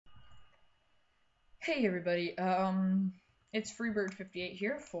Hey everybody, it's Freebird58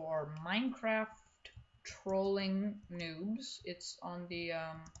 here for Minecraft Trolling Noobs. It's on it's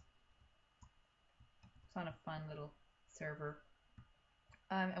on a fun little server.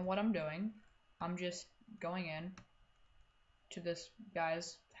 And what I'm doing, I'm just going in to this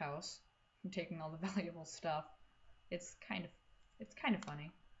guy's house and taking all the valuable stuff. It's kind of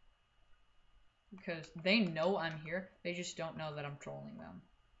funny because they know I'm here, they just don't know that I'm trolling them.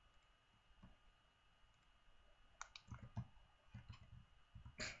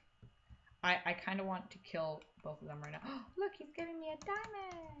 I kind of want to kill both of them right now. Look, he's giving me a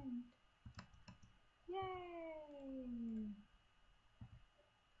diamond! Yay!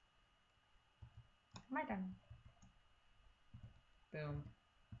 My diamond. Boom.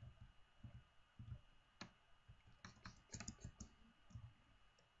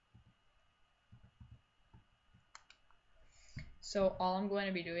 So all I'm going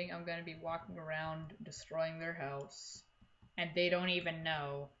to be doing, I'm going to be walking around destroying their house. And they don't even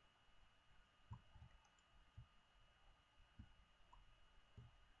know.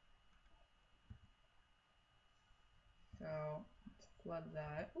 So, let's flood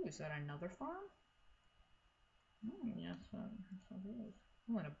that. Ooh, is that another farm? Yes, it is.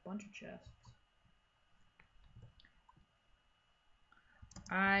 Ooh, and a bunch of chests.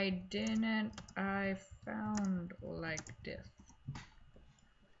 I found like this.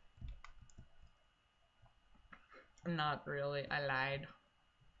 Not really, I lied.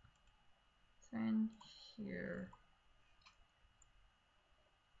 Then here.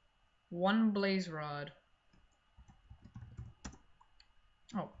 One blaze rod.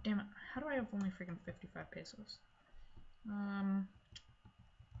 Oh, damn it. How do I have only freaking 55 pesos?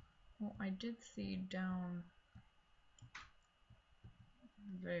 Well, I did see down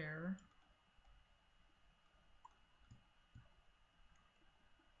there.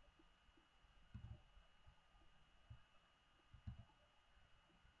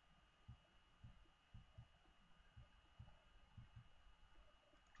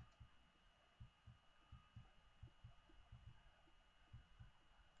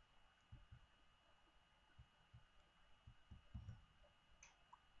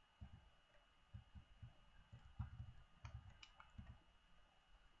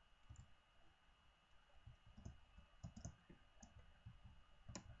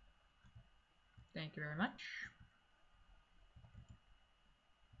 Thank you very much.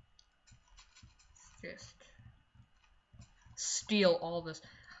 Just steal all this.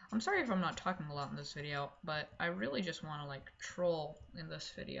 I'm sorry if I'm not talking a lot in this video, but I really just want to like troll in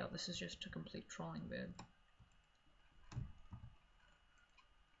this video. This is just a complete trolling vid.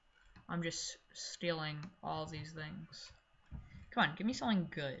 I'm just stealing all these things. Come on, give me something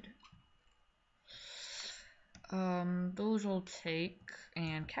good. Those will take,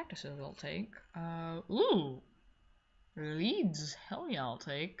 and cactuses will take. Ooh, leads. Hell yeah, I'll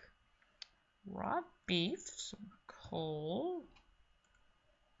take. Raw beef, some coal.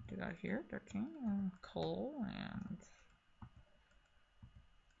 Do that here, 13, and coal, and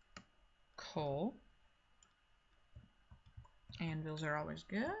coal. Anvils are always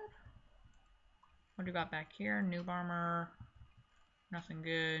good. What do you got back here? Noob armor. Nothing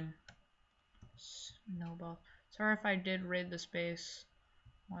good. Snowball. Sorry if I did raid the space.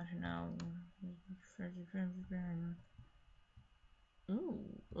 Want to know.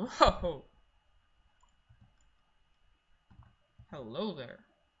 Ooh. Oh. Hello there.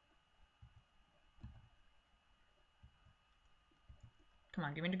 Come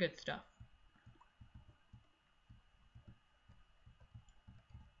on, give me the good stuff.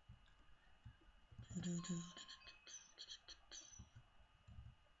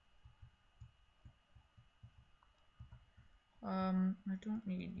 I don't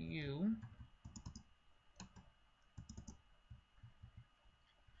need you.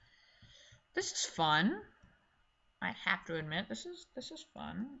 This is fun. I have to admit, this is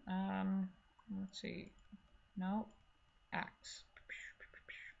fun. Let's see. No, axe.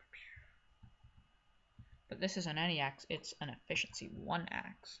 But this isn't any axe, it's an efficiency 1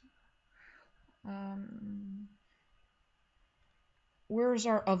 axe. Where's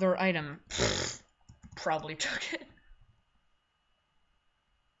our other item? Probably took it.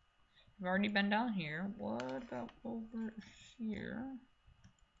 I've already been down here. What about over here?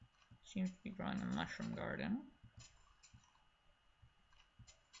 Seems to be growing a mushroom garden.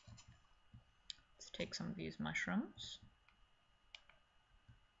 Let's take some of these mushrooms.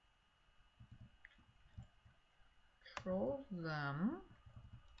 Troll them.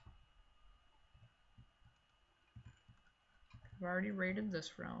 I've already raided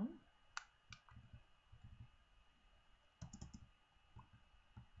this room.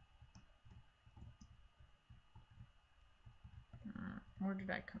 Where did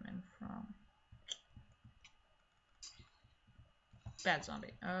I come in from? Bad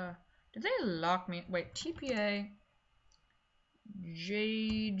zombie. Did they lock me? Wait, TPA JGWB.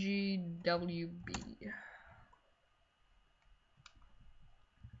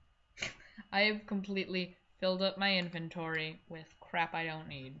 I have completely filled up my inventory with crap I don't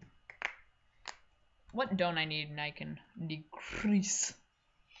need. What don't I need, and I can decrease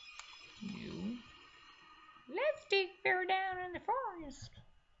you. Let's dig further down in the forest.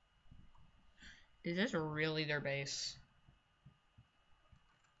 Is this really their base?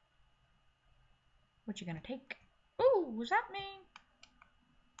 What you gonna take? Ooh, was that me?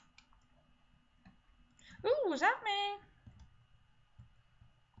 Ooh, was that me?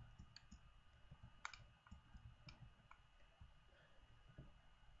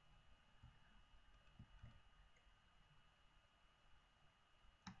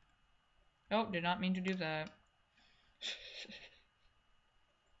 Oh, did not mean to do that.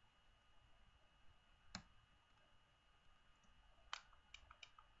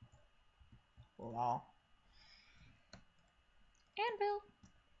 Lol. Anvil.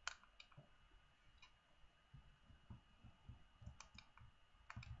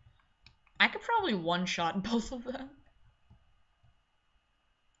 I could probably one-shot both of them.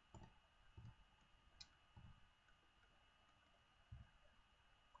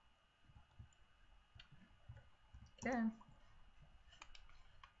 Okay.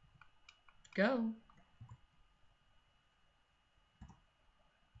 Go.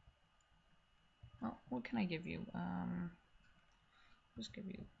 Oh, what can I give you? Just give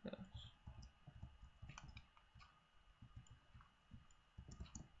you this.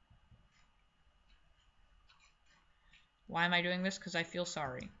 Why am I doing this? Because I feel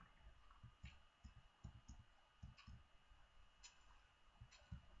sorry.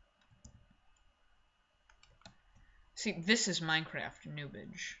 See, this is Minecraft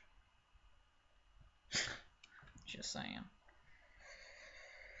noobage. Just saying.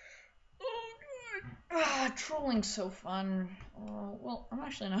 Trolling's so fun. Well, I'm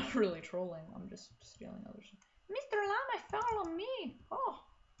actually not really trolling. I'm just stealing others. Mr. Llama, follow me. Oh,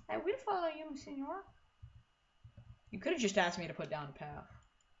 I will follow you, senor. You could have just asked me to put down a path.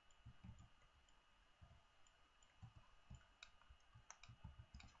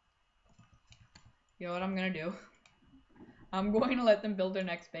 You know what I'm gonna do? I'm going to let them build their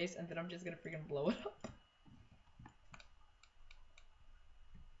next base, and then I'm just gonna freaking blow it up.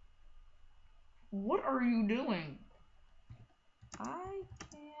 What are you doing? I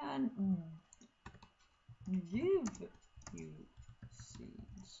can give you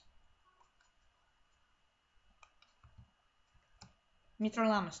seeds. Mr.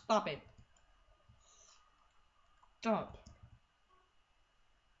 Llama, stop it. Stop.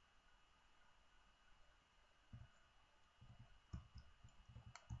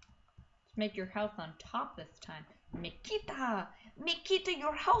 Let's make your house on top this time. Nikita! Nikita,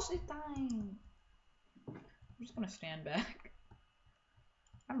 your house is dying! I'm just gonna stand back.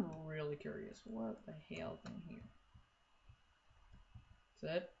 I'm really curious. What the hell's in here? Is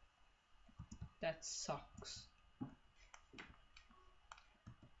that? That sucks.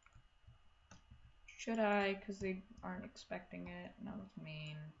 Should I? Because they aren't expecting it. No, it's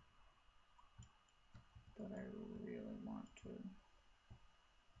mean. But I really want to.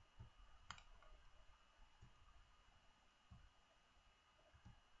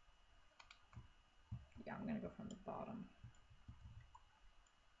 Yeah, I'm gonna go from the bottom.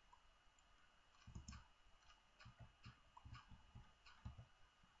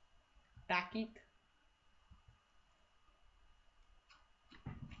 Back it.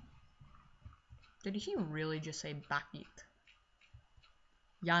 Did he really just say back it?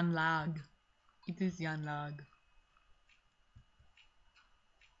 Jan lag. It is Jan lag.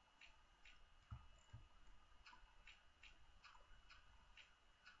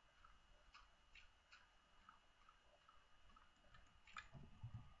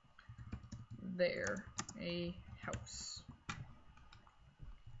 There. A house.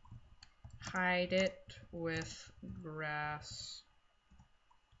 Hide it with grass.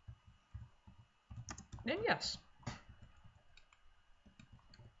 And yes.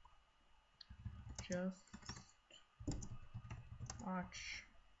 Just watch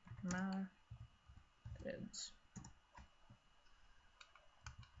my vids.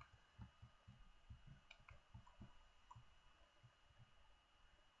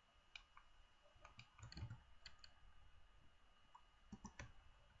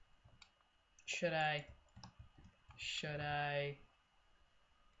 Should I? Should I?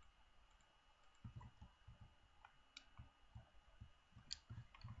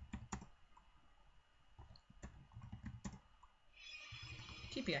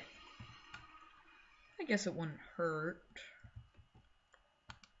 TPA. I guess it wouldn't hurt.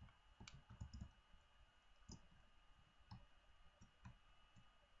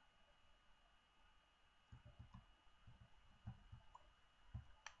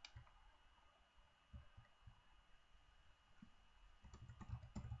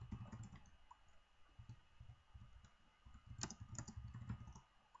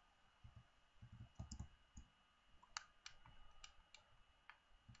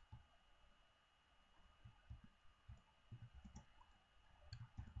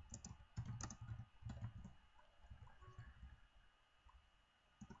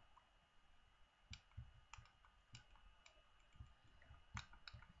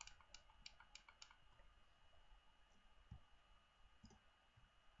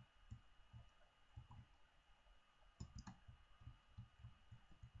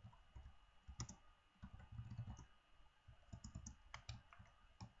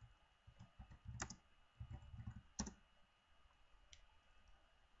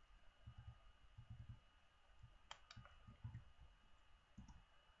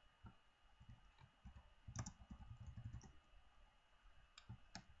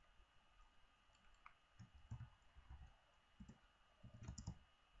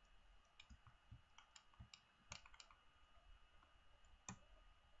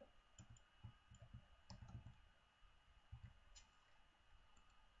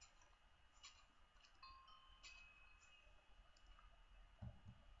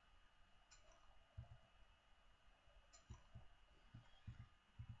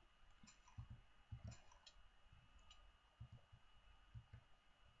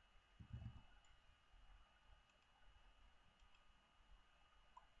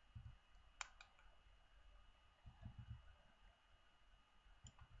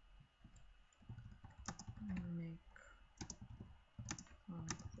 Make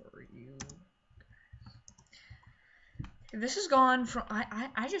for you. This has gone from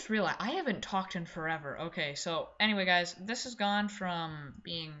I just realized I haven't talked in forever. Okay, so anyway guys, this has gone from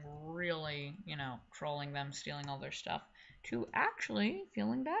being really, you know, trolling them, stealing all their stuff, to actually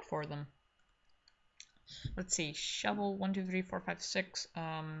feeling bad for them. Let's see, shovel 1, 2, 3, 4, 5, 6,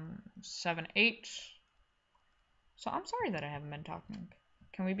 7, 8. So I'm sorry that I haven't been talking.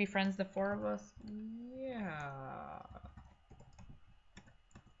 Can we be friends, the four of us? Yeah.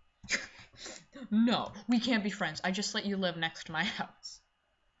 No, we can't be friends. I just let you live next to my house.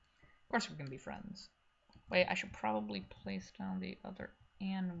 Of course we can be friends. Wait, I should probably place down the other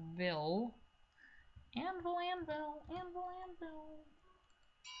anvil. Anvil, anvil, anvil, anvil.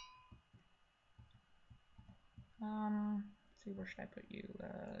 Let's see, where should I put you?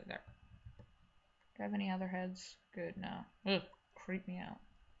 There. Do I have any other heads? Good, no. Ugh, creep me out.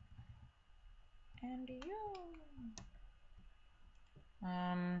 And you.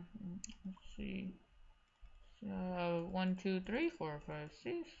 Let's see. So, 1, 2, 3, 4, 5,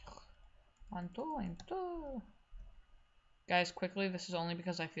 6. 1, 2, 1, 2. Guys, quickly, this is only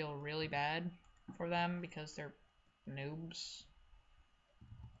because I feel really bad for them because they're noobs.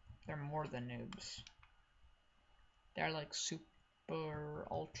 They're more than noobs. They're like super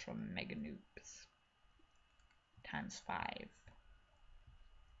ultra mega noobs. Times 5.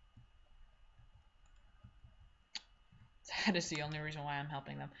 That is the only reason why I'm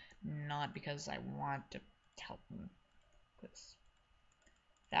helping them. Not because I want to help them. Because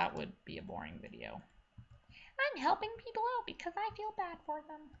that would be a boring video. I'm helping people out because I feel bad for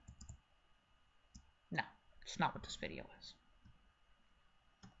them. No, it's not what this video is.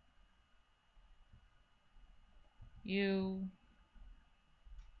 You.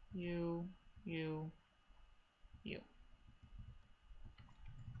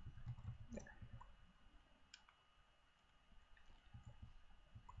 There.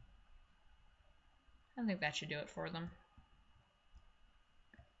 I think that should do it for them.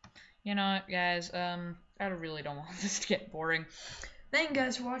 You know what, guys, I really don't want this to get boring. Thank you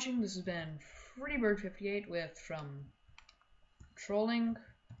guys for watching. This has been FreeBird58 with From Trolling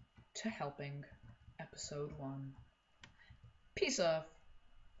to Helping, Episode 1. Peace off,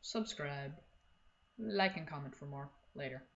 subscribe, like and comment for more. Later.